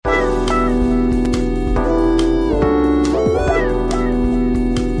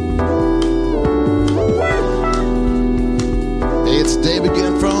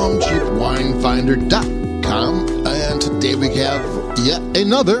winefinder.com. And today we have yet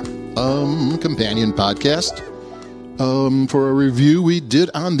another companion podcast for a review we did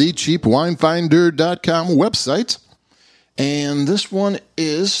on the cheapwinefinder.com website. And this one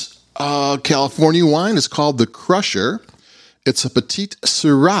is California wine. It's called The Crusher. It's a Petite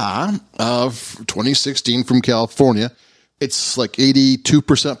Syrah of 2016 from California. It's like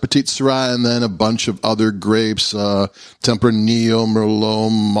 82% Petite Syrah and then a bunch of other grapes, Tempranillo,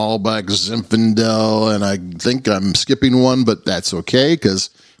 Merlot, Malbec, Zinfandel, and I think I'm skipping one, but that's okay because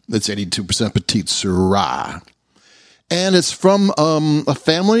it's 82% Petite Syrah. And it's from a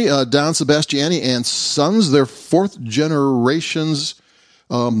family, Don Sebastiani and Sons. They're fourth generations,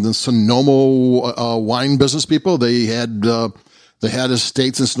 the Sonoma wine business people. They had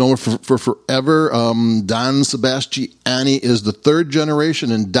estates in Sonoma for forever. Don Sebastiani is the third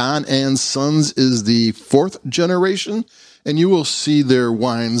generation, and Don and Sons is the fourth generation. And you will see their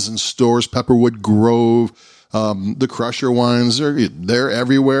wines in stores, Pepperwood Grove, the Crusher wines. They're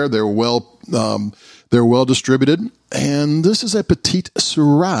everywhere. They're well distributed. And this is a Petite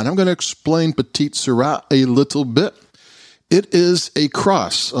Syrah. And I'm going to explain Petite Syrah a little bit. It is a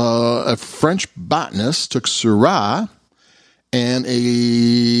cross. A French botanist took Syrah and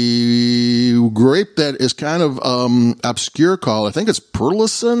a grape that is kind of obscure called, I think it's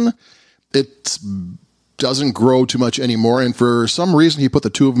Perlicin. It doesn't grow too much anymore. And for some reason, he put the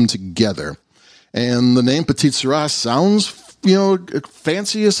two of them together. And the name Petite Syrah sounds,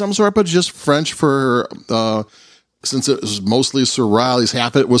 fancy of some sort, but just French for, since it was mostly Syrah, at least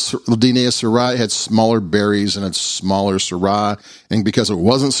half of it was Lardinea Syrah. It had smaller berries and it's smaller Syrah. And because it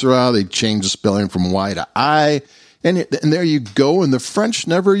wasn't Syrah, they changed the spelling from Y to I. And there you go. And the French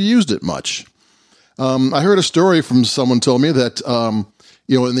never used it much. I heard a story from someone told me that,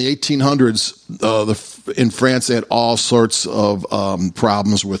 in the 1800s, in France, they had all sorts of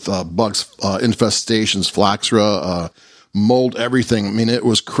problems with bugs, infestations, phylloxera, mold, everything. I mean, it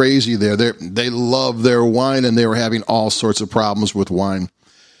was crazy there. They loved their wine, and they were having all sorts of problems with wine.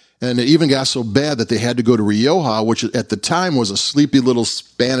 And it even got so bad that they had to go to Rioja, which at the time was a sleepy little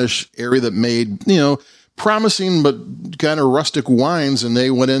Spanish area that made, promising but kind of rustic wines. And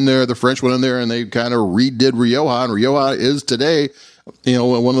they went in there, the French went in there, and they kind of redid Rioja. And Rioja is today,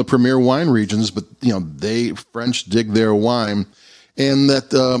 one of the premier wine regions. But, French dig their wine. And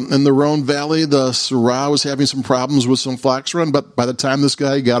that in the Rhone Valley, the Syrah was having some problems with some phylloxera. But by the time this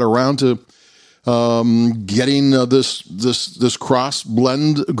guy got around to getting this cross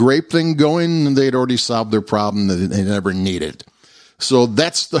blend grape thing going, they'd already solved their problem that they never needed. So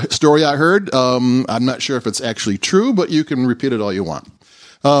that's the story I heard. I'm not sure if it's actually true, but you can repeat it all you want.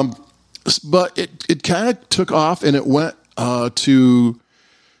 But it kind of took off, and it went to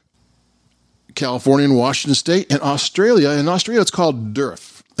California and Washington State and Australia. In Australia, it's called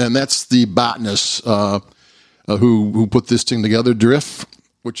Durf, and that's the botanist who put this thing together, Durf,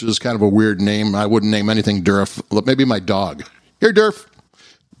 which is kind of a weird name. I wouldn't name anything Durf. Maybe my dog. Here, Durf.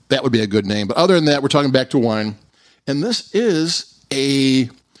 That would be a good name. But other than that, we're talking back to wine. And this is a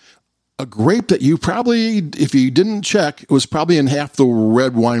grape that you probably, if you didn't check, it was probably in half the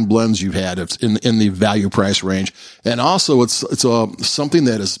red wine blends you've had. It's in the value price range. And also, it's something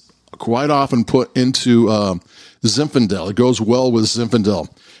that is quite often put into Zinfandel. It goes well with Zinfandel.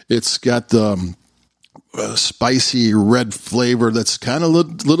 It's got the spicy red flavor that's kind of a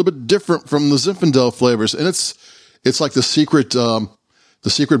little bit different from the Zinfandel flavors, and it's like the secret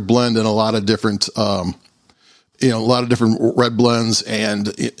blend in a lot of different red blends and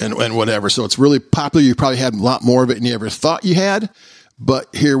whatever. So it's really popular. You probably had a lot more of it than you ever thought you had,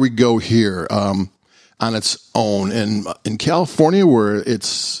 but here we go here on its own. And in California, where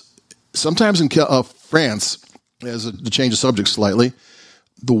it's sometimes in France, to change the subject slightly,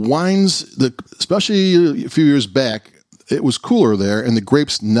 the wines, especially a few years back, it was cooler there, and the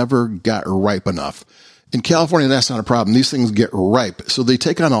grapes never got ripe enough. In California, that's not a problem. These things get ripe, so they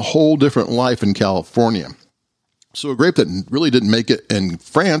take on a whole different life in California. So a grape that really didn't make it in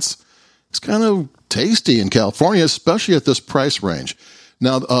France is kind of tasty in California, especially at this price range.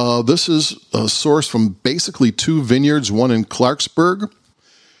 Now, this is a source from basically two vineyards, one in Clarksburg,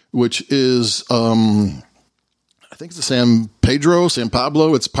 which is, I think it's the San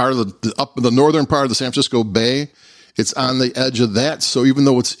Pablo. It's part of the northern part of the San Francisco Bay. It's on the edge of that. So even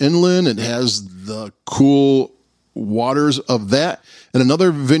though it's inland, it has the cool waters of that. And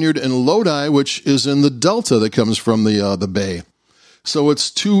another vineyard in Lodi, which is in the delta that comes from the bay. So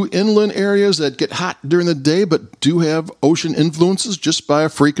it's two inland areas that get hot during the day, but do have ocean influences just by a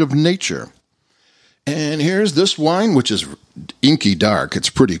freak of nature. And here's this wine, which is inky dark. It's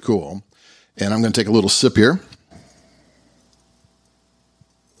pretty cool. And I'm going to take a little sip here.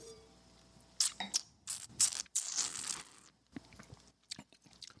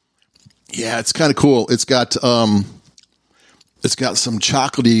 Yeah, it's kind of cool. It's got some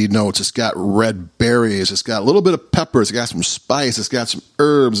chocolatey notes. It's got red berries. It's got a little bit of pepper. It's got some spice. It's got some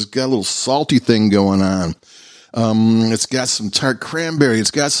herbs. It's got a little salty thing going on. It's got some tart cranberry.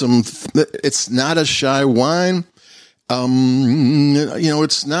 It's got some. It's not a shy wine.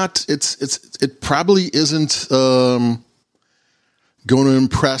 It's not. It probably isn't going to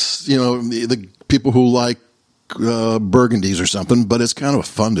impress the people who like burgundies or something. But it's kind of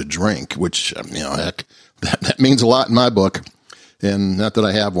fun to drink, which heck, that means a lot in my book. And not that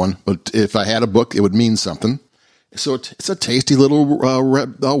I have one, but if I had a book, it would mean something. So it's a tasty little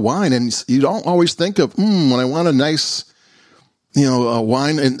wine, and you don't always think of when I want a nice,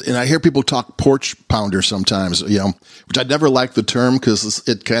 wine. And I hear people talk porch pounder sometimes, which I never liked the term because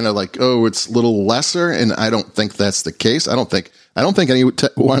it kind of like, it's a little lesser, and I don't think that's the case. I don't think any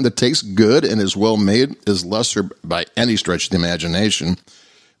wine that tastes good and is well made is lesser by any stretch of the imagination.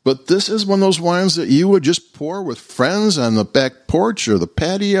 But this is one of those wines that you would just pour with friends on the back porch or the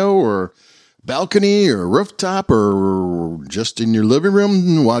patio or balcony or rooftop or just in your living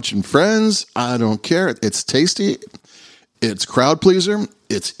room watching friends. I don't care. It's tasty. It's crowd pleaser.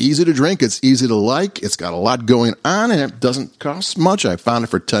 It's easy to drink. It's easy to like. It's got a lot going on, and it doesn't cost much. I found it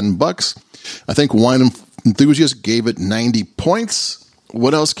for $10. I think Wine Enthusiast gave it 90 points.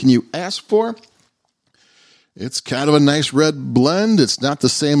 What else can you ask for? It's kind of a nice red blend. It's not the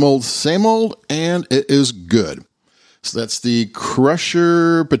same old, and it is good. So that's the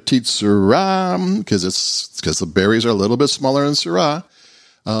Crusher Petite Syrah, because the berries are a little bit smaller than Syrah.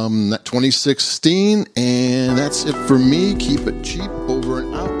 That 2016, and that's it for me. Keep it cheap. Over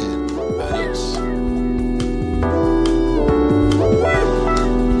and out.